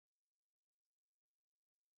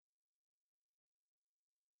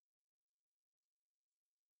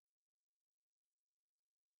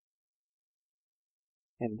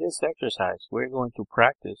In this exercise, we're going to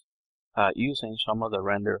practice using some of the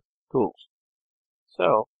render tools.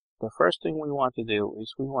 So the first thing we want to do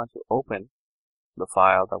is we want to open the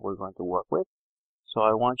file that we're going to work with. So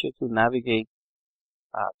I want you to navigate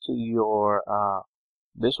to your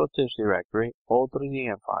Visual Tips directory, all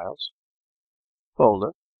 3DM files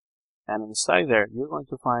folder, and inside there you're going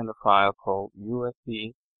to find a file called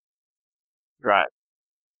USB drive.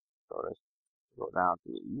 So let's go down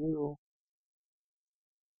to the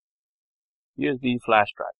USB flash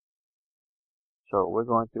drive. So we're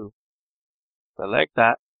going to select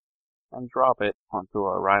that and drop it onto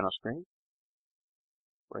our Rhino screen.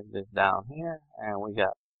 Bring this down here and we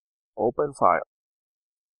got open file.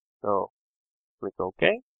 So click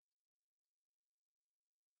OK.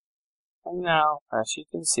 And now, as you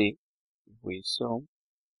can see, if we zoom,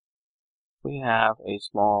 we have a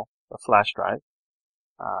small flash drive.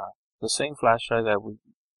 The same flash drive that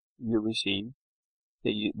you received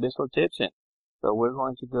the Visual Tips in. So we're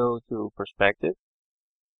going to go to Perspective,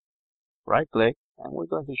 right click, and we're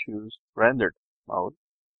going to choose Rendered Mode.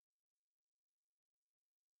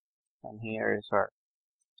 And here is our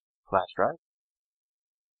flash drive.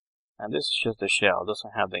 And this is just the shell, it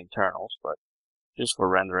doesn't have the internals, but just for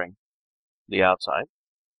rendering the outside.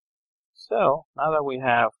 So now that we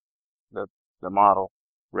have the model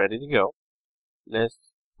ready to go, let's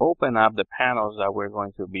open up the panels that we're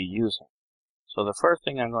going to be using. So the first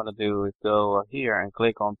thing I'm going to do is go here and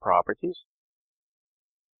click on Properties.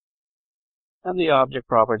 And the object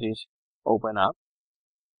properties open up.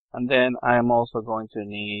 And then I'm also going to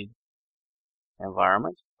need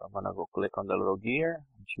Environment. So I'm going to go click on the little gear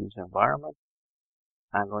and choose Environment.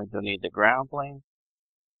 I'm going to need the ground plane.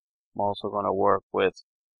 I'm also going to work with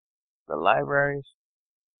the libraries.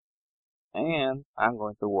 And I'm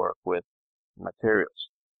going to work with materials.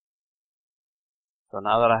 So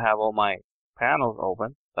now that I have all my panels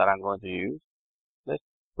open that I'm going to use, let's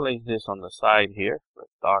place this on the side here.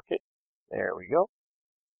 Let's dock it. There we go.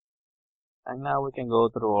 And now we can go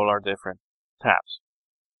through all our different tabs.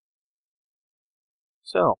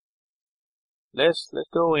 So let's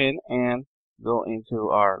go in and go into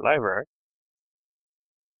our library.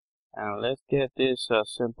 And let's get this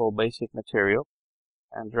simple basic material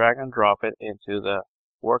and drag and drop it into the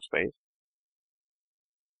workspace.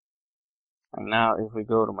 And now if we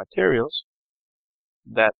go to materials,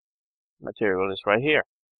 that material is right here.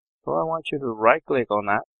 So I want you to right click on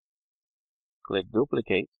that, click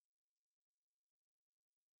duplicate,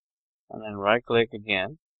 and then right click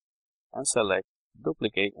again and select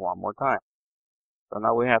duplicate one more time. So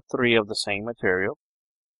now we have 3 of the same material.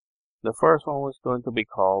 The first one was going to be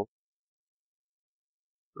called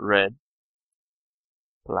red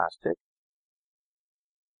plastic.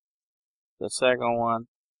 The second one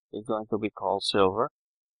is going to be called silver.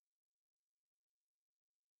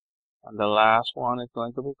 And the last one is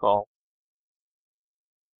going to be called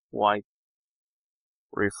white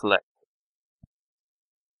reflect.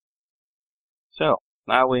 So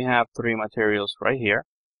now we have 3 materials right here.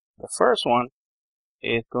 The first one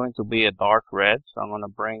is going to be a dark red. So I'm going to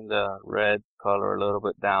bring the red color a little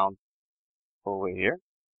bit down over here.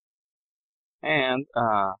 And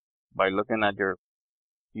by looking at your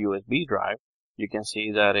USB drive, you can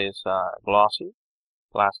see that it's glossy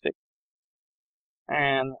plastic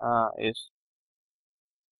and it's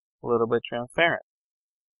a little bit transparent.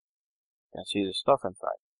 You can see the stuff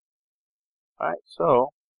inside. Alright,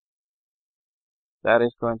 so that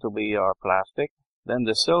is going to be our plastic. Then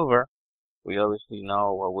the silver, we obviously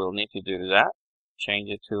know what we'll need to do to that. Change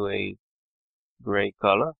it to a gray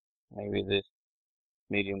color, maybe this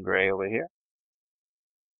medium gray over here.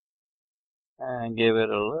 And give it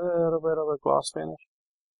a little bit of a gloss finish.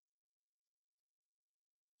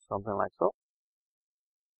 Something like so.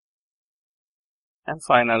 And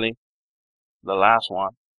finally, the last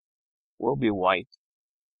one will be white.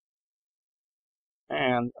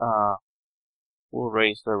 And we'll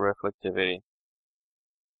raise the reflectivity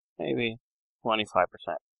maybe 25%.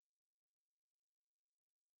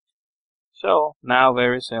 So now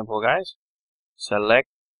very simple, guys. Select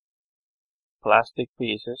plastic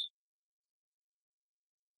pieces,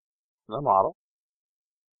 the model.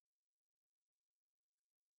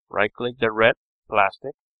 Right click the red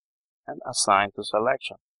plastic and assign to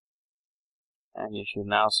selection. And you should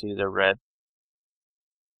now see the red.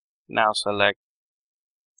 Now select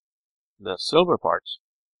the silver parts.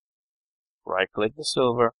 Right click the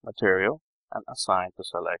silver material and assign to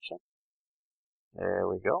selection. There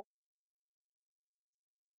we go.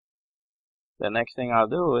 The next thing I'll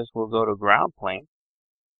do is we'll go to ground plane.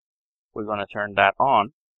 We're going to turn that on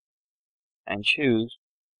and choose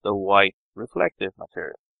the white reflective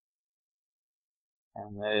material.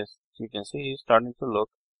 And as you can see, it's starting to look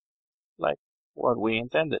like what we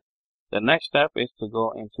intended. The next step is to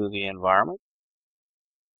go into the environment,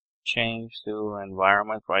 change to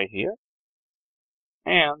environment right here,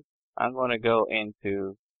 and I'm going to go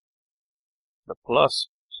into the plus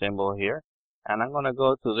symbol here, and I'm going to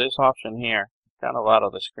go to this option here, kind of out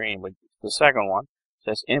of the screen, but the second one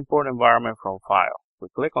says import environment from file. We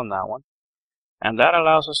click on that one, and that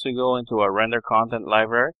allows us to go into our render content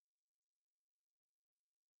library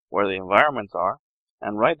where the environments are,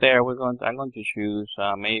 and right there I'm going to choose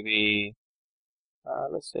maybe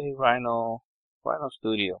let's say Rhino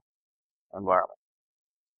Studio environment,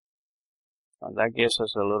 and that gives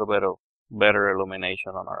us a little bit of better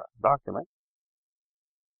illumination on our document.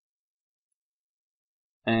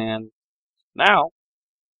 And now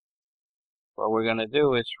what we're going to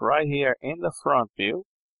do is right here in the front view,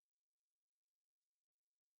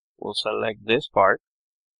 we'll select this part,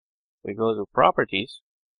 we go to properties,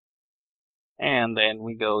 and then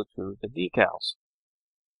we go to the decals.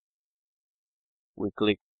 We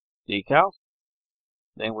click decals,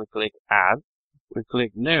 then we click add, we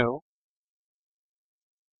click new,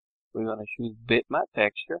 we're going to choose Bitmap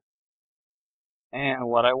Texture, and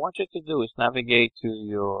what I want you to do is navigate to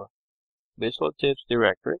your Visual Tips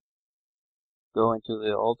directory, go into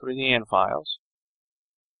the all 3DN files,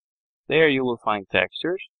 there you will find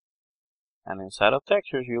textures, and inside of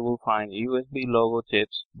textures you will find USB logo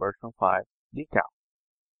tips version 5 decal.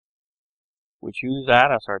 We choose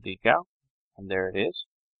that as our decal, and there it is.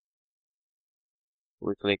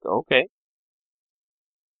 We click OK,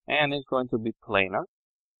 and it's going to be planar.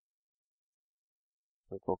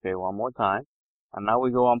 Click OK one more time, and now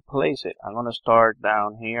we go on place it. I'm going to start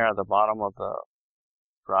down here at the bottom of the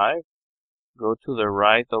drive, go to the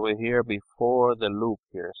right over here before the loop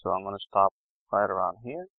here. So I'm going to stop right around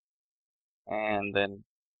here, and then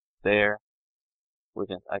there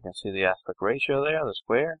I can see the aspect ratio there, the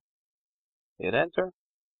square. Hit enter,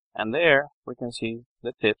 and there we can see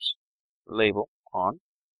the tips label on,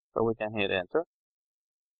 so we can hit enter.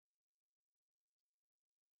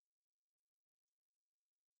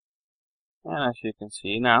 And as you can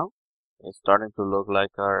see now, it's starting to look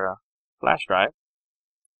like our flash drive.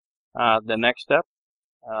 The next step,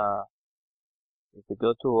 if we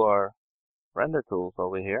go to our render tools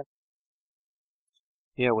over here,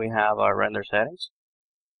 here we have our render settings.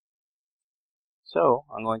 So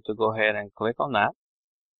I'm going to go ahead and click on that,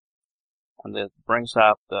 and it brings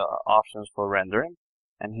up the options for rendering.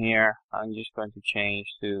 And here I'm just going to change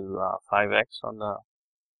to 5x on the,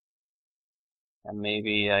 and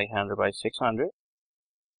maybe 800 by 600.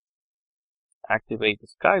 Activate the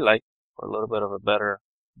skylight for a little bit of a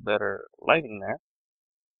better lighting there.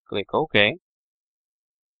 Click OK.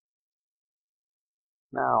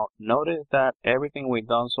 Now notice that everything we've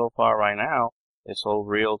done so far right now is all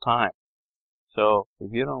real time. So if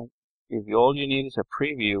all you need is a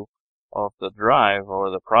preview of the drive or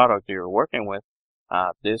the product you're working with,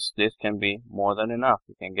 this can be more than enough.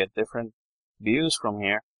 You can get different views from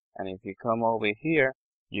here, and if you come over here,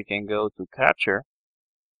 you can go to capture,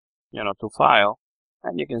 to file,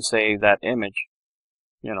 and you can save that image,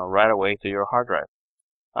 right away to your hard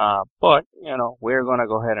drive. But we're gonna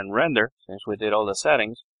go ahead and render since we did all the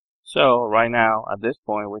settings. So right now at this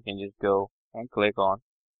point we can just go and click on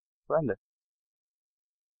render.